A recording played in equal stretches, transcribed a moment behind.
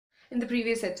In the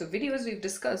previous sets of videos, we've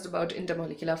discussed about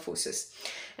intermolecular forces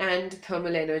and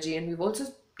thermal energy, and we've also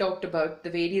talked about the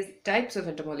various types of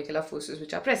intermolecular forces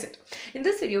which are present. In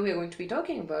this video, we are going to be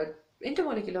talking about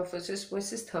intermolecular forces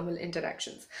versus thermal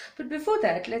interactions. But before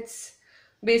that, let's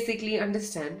basically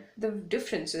understand the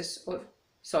differences of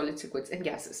solids, liquids, and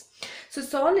gases. So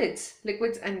solids,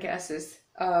 liquids, and gases,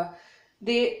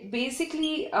 they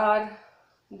basically are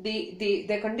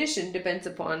their condition depends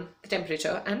upon the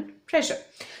temperature and pressure.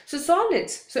 So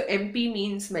solids, so MP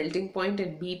means melting point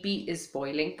and BP is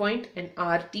boiling point and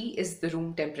RT is the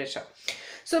room temperature.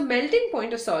 So melting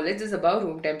point of solids is above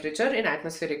room temperature in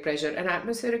atmospheric pressure, and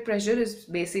atmospheric pressure is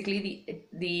basically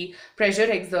the pressure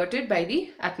exerted by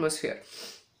the atmosphere.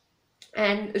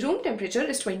 And room temperature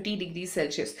is 20 degrees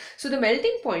Celsius. So the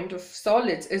melting point of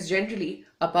solids is generally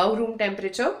above room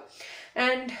temperature,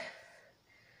 and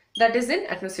that is in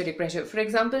atmospheric pressure. For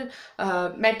example,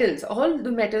 metals, all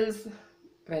the metals,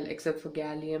 well, except for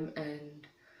gallium and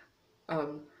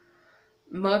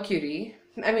mercury,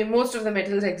 I mean, most of the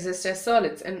metals exist as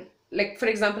solids. And like, for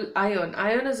example,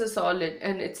 iron is a solid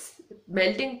and its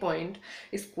melting point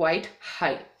is quite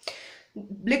high.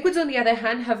 Liquids, on the other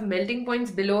hand, have melting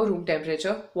points below room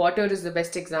temperature. Water is the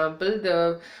best example.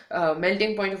 The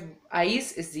melting point of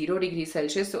ice is 0 degrees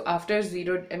Celsius. So after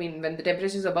 0, I mean, when the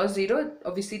temperature is above 0, it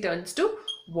obviously turns to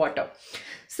water.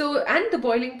 So, and the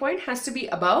boiling point has to be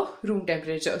above room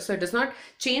temperature. So it does not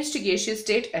change to gaseous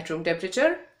state at room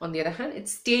temperature. On the other hand, it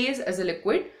stays as a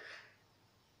liquid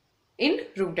in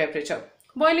room temperature.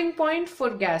 Boiling point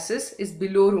for gases is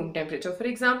below room temperature. For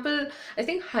example, I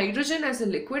think hydrogen as a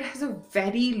liquid has a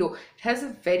very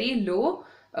low,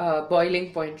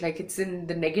 boiling point, like it's in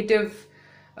the negative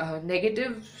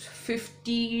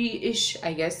 50-ish,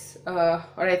 I guess, or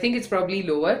I think it's probably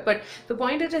lower, but the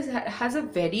point is it has a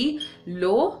very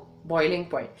low boiling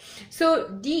point. So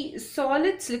the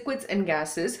solids, liquids, and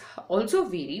gases also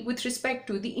vary with respect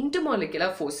to the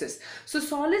intermolecular forces. So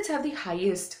solids have the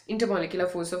highest intermolecular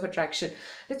force of attraction.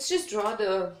 Let's just draw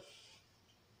the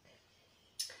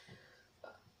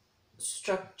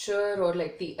structure or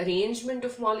like the arrangement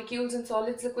of molecules in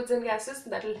solids, liquids, and gases.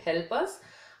 That will help us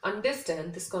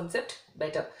understand this concept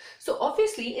better. So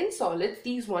obviously in solids,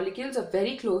 these molecules are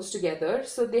very close together,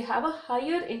 so they have a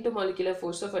higher intermolecular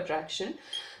force of attraction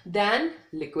than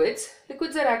liquids.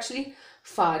 Liquids are actually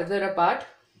farther apart,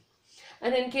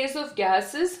 and in case of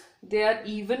gases, they are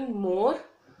even more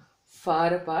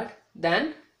far apart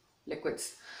than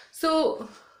liquids. So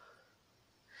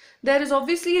there is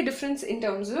obviously a difference in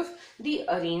terms of the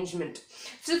arrangement.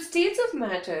 So states of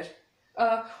matter,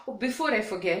 before I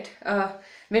forget,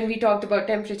 when we talked about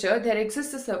temperature, there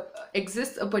exists a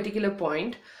particular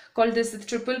point called this the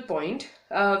triple point,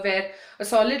 where a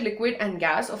solid, liquid, and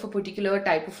gas of a particular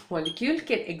type of molecule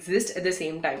can exist at the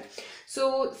same time.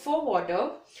 So for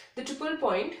water, the triple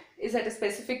point is at a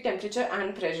specific temperature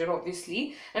and pressure,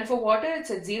 obviously, and for water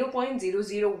it's at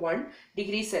 0.001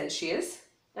 degrees Celsius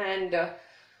and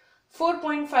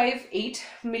 4.58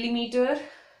 millimeter,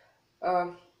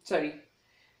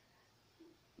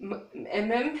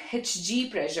 mmHg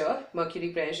pressure, mercury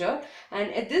pressure,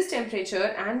 and at this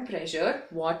temperature and pressure,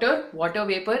 water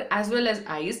vapor as well as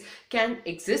ice can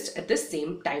exist at the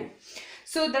same time.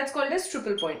 So that's called as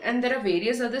triple point, and there are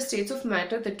various other states of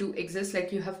matter that do exist,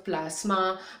 like you have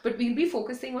plasma, but we'll be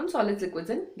focusing on solids, liquids,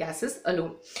 and gases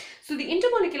alone. So the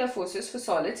intermolecular forces for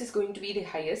solids is going to be the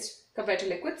highest compared to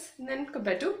liquids and then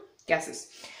compared to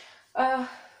gases. So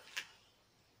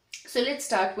let's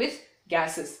start with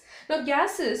gases. Now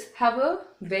gases have a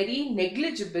very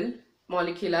negligible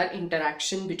molecular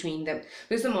interaction between them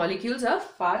because the molecules are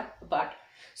far apart.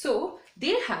 So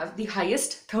they have the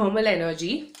highest thermal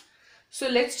energy. So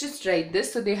let's just write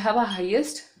this. So they have a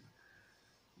highest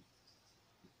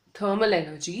thermal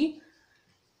energy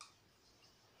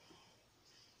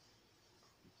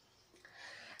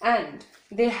and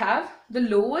they have the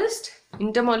lowest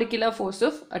intermolecular force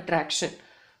of attraction.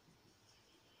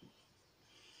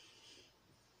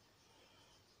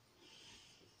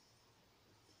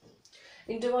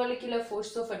 Intermolecular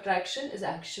force of attraction is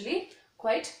actually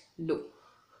quite low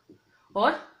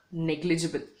or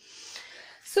negligible.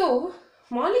 So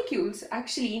molecules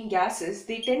actually in gases,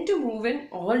 they tend to move in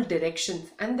all directions,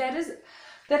 and there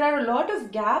are a lot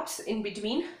of gaps in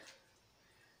between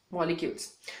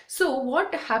molecules. So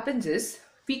what happens is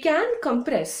we can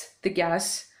compress the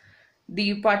gas,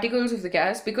 the particles of the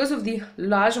gas, because of the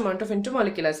large amount of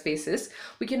intermolecular spaces.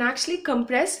 We can actually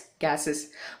compress gases,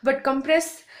 but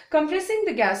compressing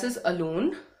the gases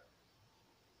alone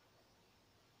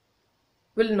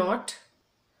will not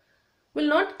will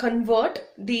not convert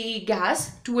the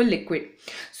gas to a liquid.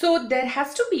 So there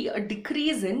has to be a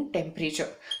decrease in temperature.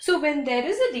 So when there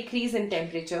is a decrease in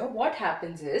temperature, what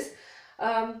happens is,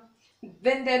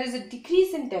 when there is a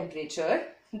decrease in temperature,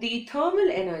 the thermal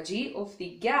energy of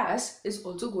the gas is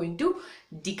also going to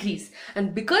decrease.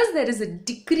 And because there is a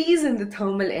decrease in the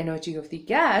thermal energy of the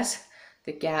gas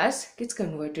gets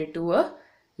converted to a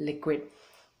liquid.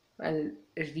 I'll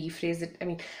rephrase it.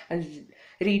 I'll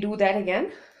redo that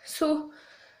again. So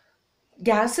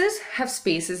gases have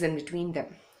spaces in between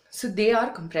them. So they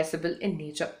are compressible in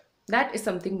nature. That is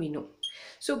something we know.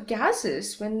 So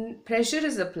gases, when pressure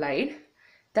is applied,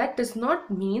 that does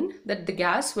not mean that the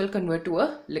gas will convert to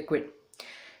a liquid.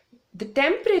 The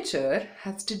temperature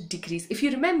has to decrease. If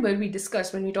you remember, we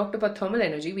discussed when we talked about thermal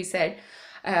energy, we said,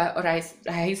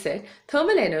 I said,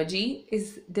 thermal energy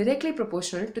is directly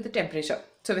proportional to the temperature.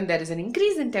 So when there is an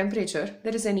increase in temperature,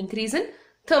 there is an increase in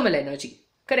thermal energy.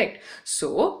 Correct.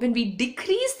 So when we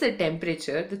decrease the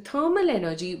temperature, the thermal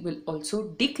energy will also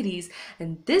decrease,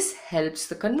 and this helps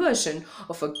the conversion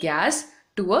of a gas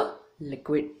to a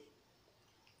liquid.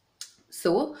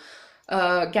 So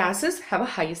gases have a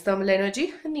highest thermal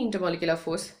energy and the intermolecular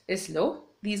force is low.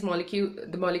 The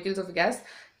molecules of a gas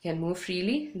can move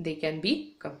freely, they can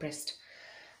be compressed.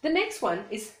 The next one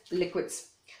is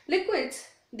liquids. Liquids,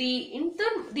 the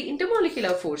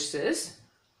intermolecular forces.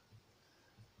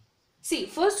 See,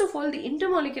 first of all, the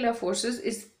intermolecular forces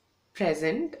is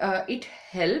present. It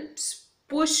helps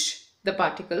push the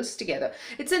particles together.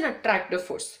 It's an attractive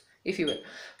force, if you will.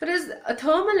 Whereas a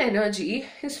thermal energy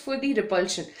is for the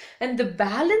repulsion, and the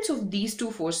balance of these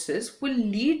two forces will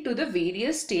lead to the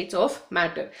various states of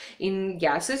matter. In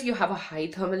gases, you have a high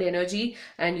thermal energy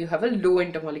and you have a low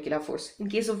intermolecular force. In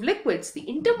case of liquids, the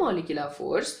intermolecular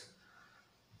force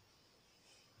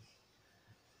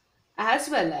as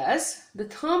well as the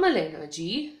thermal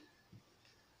energy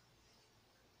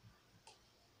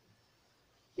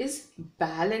is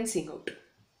balancing out,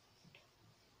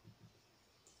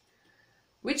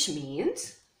 which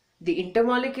means the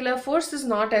intermolecular force is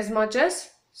not as much as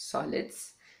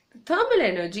solids. The thermal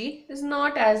energy is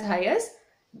not as high as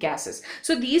gases.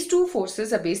 So these two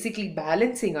forces are basically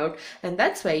balancing out, and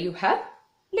that's why you have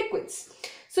liquids.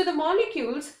 So the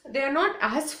molecules, they are not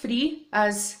as free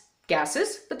as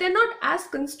gases, but they're not as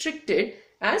constricted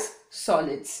as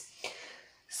solids.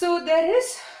 So there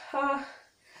is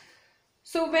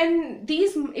so when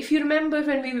these, if you remember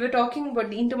when we were talking about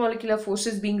the intermolecular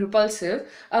forces being repulsive,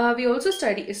 we also saw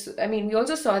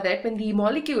that when the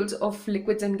molecules of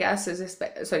liquids and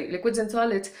liquids and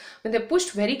solids, when they're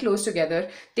pushed very close together,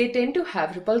 they tend to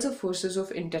have repulsive forces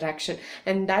of interaction,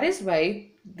 and that is why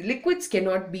liquids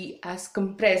cannot be as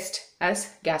compressed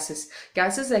as gases.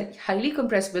 Gases are highly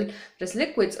compressible, whereas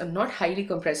liquids are not highly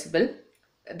compressible.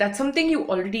 That's something you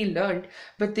already learned,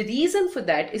 but the reason for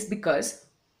that is because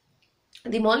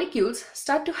the molecules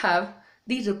start to have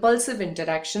the repulsive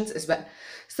interactions as well.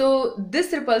 So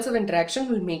this repulsive interaction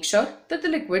will make sure that the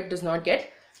liquid does not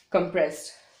get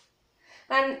compressed.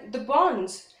 And the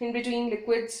bonds in between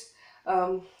liquids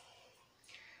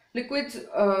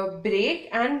break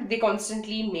and they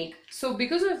constantly make. So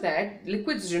because of that,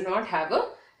 liquids do not have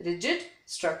a rigid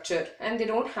structure and they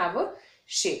don't have a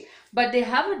shape, but they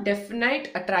have a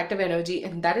definite attractive energy,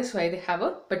 and that is why they have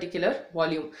a particular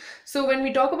volume. So when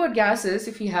we talk about gases,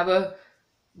 if we have a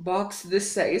box this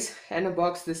size and a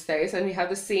box this size and we have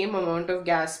the same amount of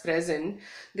gas present,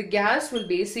 the gas will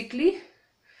basically,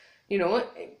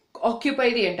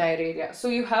 occupy the entire area. So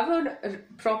you have a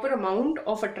proper amount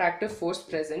of attractive force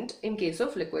present in case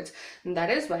of liquids, and that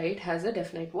is why it has a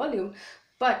definite volume,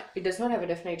 but it does not have a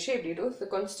definite shape due to the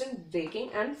constant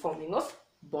breaking and forming of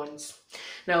bonds.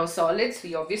 Now solids,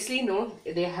 we obviously know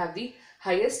they have the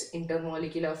highest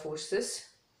intermolecular forces.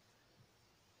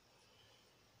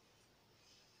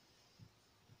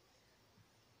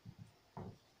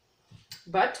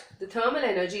 But the thermal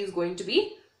energy is going to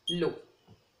be low.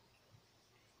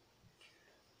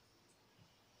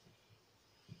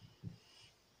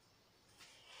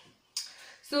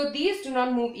 So these do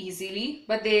not move easily,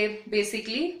 but they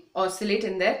basically oscillate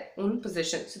in their own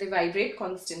position. So they vibrate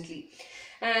constantly.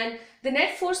 And the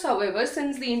net force, however,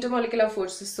 since the intermolecular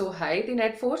force is so high, the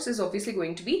net force is obviously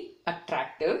going to be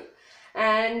attractive.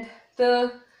 And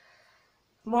the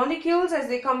molecules, as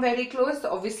they come very close,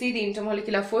 obviously the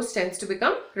intermolecular force tends to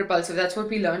become repulsive. That's what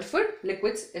we learned for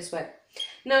liquids as well.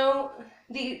 Now,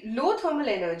 the low thermal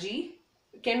energy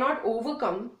cannot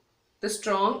overcome the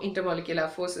strong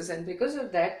intermolecular forces, and because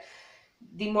of that,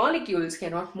 the molecules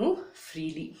cannot move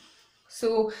freely.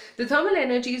 So the thermal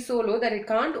energy is so low that it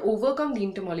can't overcome the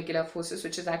intermolecular forces,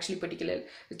 which is actually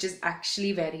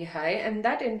very high, and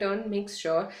that in turn makes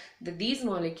sure that these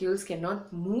molecules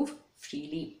cannot move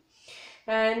freely.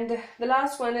 And the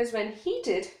last one is when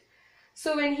heated.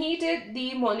 So when heated,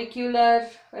 the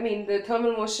the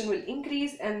thermal motion will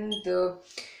increase, and the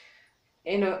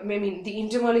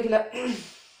intermolecular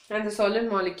and the solid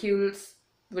molecules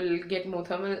will get more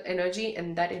thermal energy,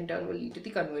 and that in turn will lead to the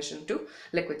conversion to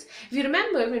liquids. If you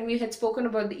remember, when we had spoken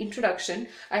about the introduction,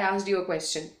 I asked you a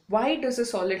question: why does a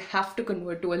solid have to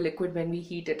convert to a liquid when we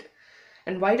heat it?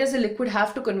 And why does a liquid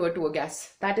have to convert to a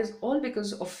gas? That is all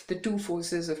because of the two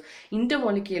forces of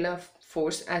intermolecular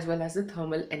force as well as the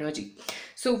thermal energy.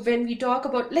 So when we talk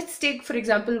about, let's take for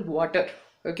example water.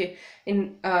 Okay,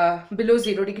 in below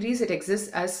 0 degrees it exists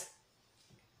as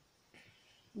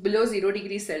below 0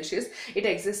 degrees Celsius, it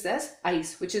exists as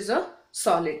ice, which is a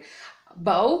solid.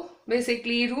 Above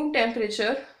basically room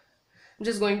temperature, I'm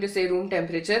just going to say room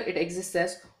temperature, it exists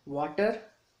as water.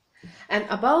 And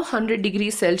above 100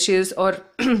 degrees Celsius, or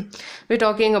we're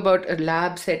talking about a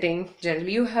lab setting,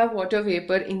 generally you have water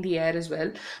vapor in the air as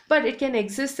well, but it can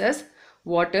exist as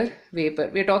water vapor.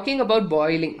 We're talking about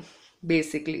boiling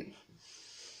basically.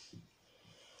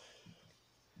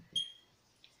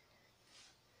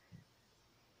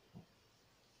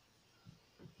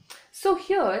 So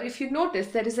here, if you notice,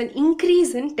 there is an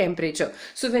increase in temperature.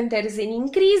 So when there is an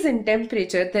increase in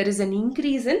temperature, there is an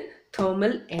increase in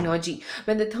thermal energy.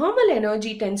 When the thermal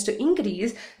energy tends to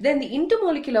increase, then the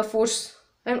intermolecular force,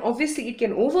 and obviously it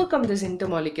can overcome this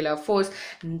intermolecular force,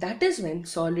 and that is when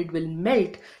solid will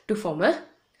melt to form a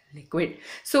liquid.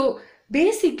 So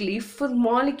basically, for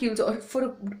molecules or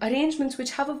for arrangements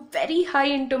which have a very high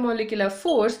intermolecular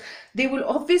force, they will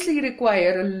obviously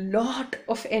require a lot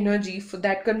of energy for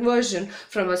that conversion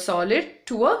from a solid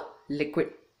to a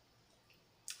liquid.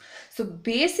 So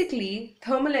basically,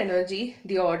 thermal energy,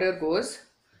 the order goes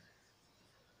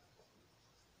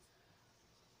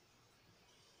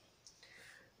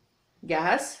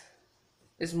gas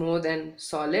is more than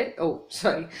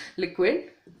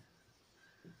liquid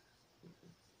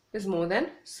is more than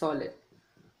solid.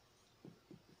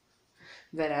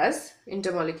 Whereas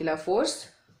intermolecular force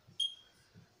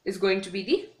is going to be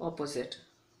the opposite.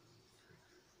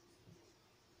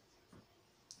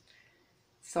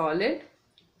 Solid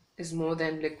is more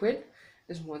than liquid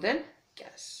is more than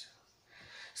gas.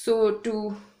 So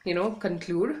to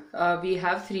conclude, we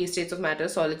have three states of matter: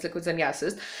 solids, liquids and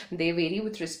gases. They vary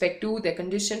with respect to their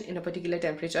condition in a particular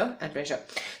temperature and pressure.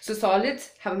 So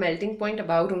solids have a melting point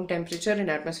above room temperature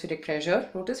and atmospheric pressure.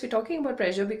 Notice we're talking about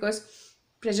pressure because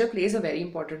pressure plays a very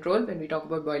important role when we talk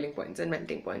about boiling points and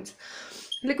melting points.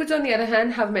 Liquids, on the other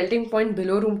hand, have melting point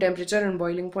below room temperature and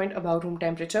boiling point above room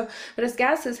temperature, whereas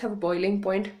gases have a boiling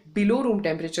point below room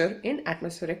temperature in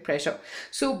atmospheric pressure.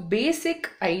 So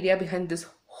basic idea behind this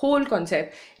whole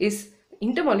concept is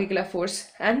intermolecular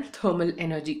force and thermal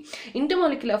energy.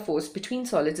 Intermolecular force between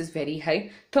solids is very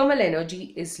high, thermal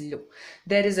energy is low.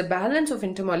 There is a balance of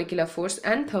intermolecular force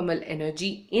and thermal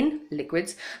energy in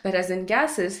liquids, whereas in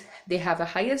gases they have a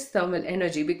highest thermal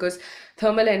energy, because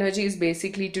thermal energy is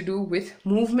basically to do with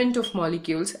movement of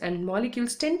molecules, and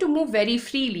molecules tend to move very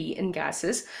freely in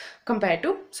gases compared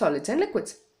to solids and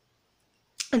liquids.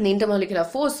 And the intermolecular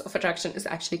force of attraction is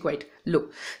actually quite low.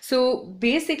 So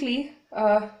basically,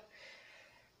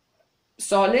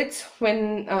 solids,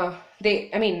 when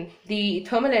the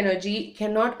thermal energy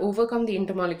cannot overcome the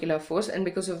intermolecular force, and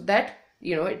because of that,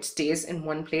 it stays in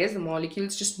one place. The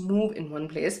molecules just move in one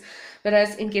place.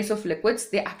 Whereas in case of liquids,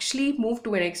 they actually move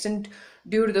to an extent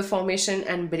due to the formation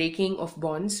and breaking of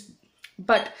bonds.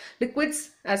 But liquids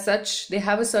as such, they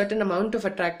have a certain amount of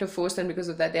attractive force, and because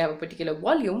of that they have a particular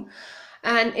volume.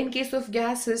 And in case of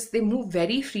gases, they move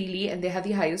very freely and they have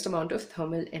the highest amount of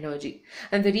thermal energy.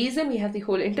 And the reason we have the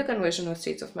whole interconversion of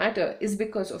states of matter is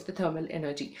because of the thermal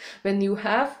energy. When you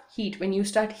have heat, when you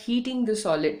start heating the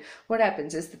solid, what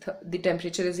happens is the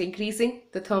temperature is increasing,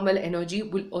 the thermal energy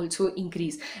will also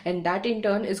increase, and that in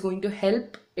turn is going to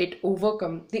help it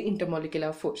overcome the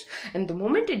intermolecular force. And the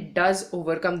moment it does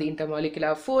overcome the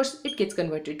intermolecular force, it gets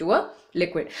converted to a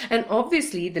liquid. And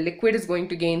obviously the liquid is going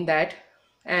to gain that,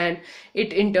 and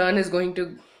it in turn is going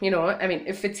to,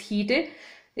 if it's heated,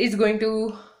 it's going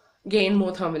to gain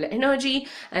more thermal energy,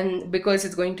 and because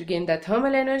it's going to gain that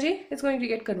thermal energy, it's going to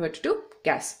get converted to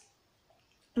gas.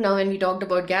 Now, when we talked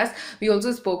about gas, we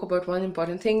also spoke about one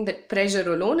important thing, that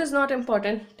pressure alone is not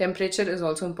important, temperature is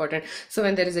also important. So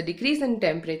when there is a decrease in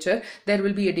temperature, there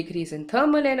will be a decrease in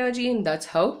thermal energy, and that's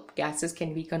how gases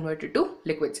can be converted to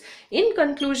liquids. In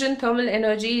conclusion, thermal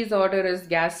energy is order as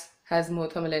gas has more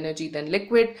thermal energy than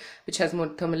liquid, which has more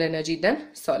thermal energy than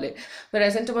solid.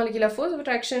 Whereas intermolecular force of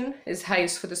attraction is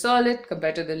highest for the solid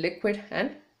compared to the liquid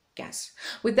and gas.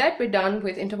 With that, we're done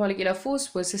with intermolecular force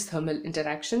versus thermal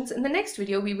interactions. In the next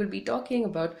video, we will be talking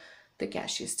about the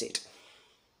gaseous state.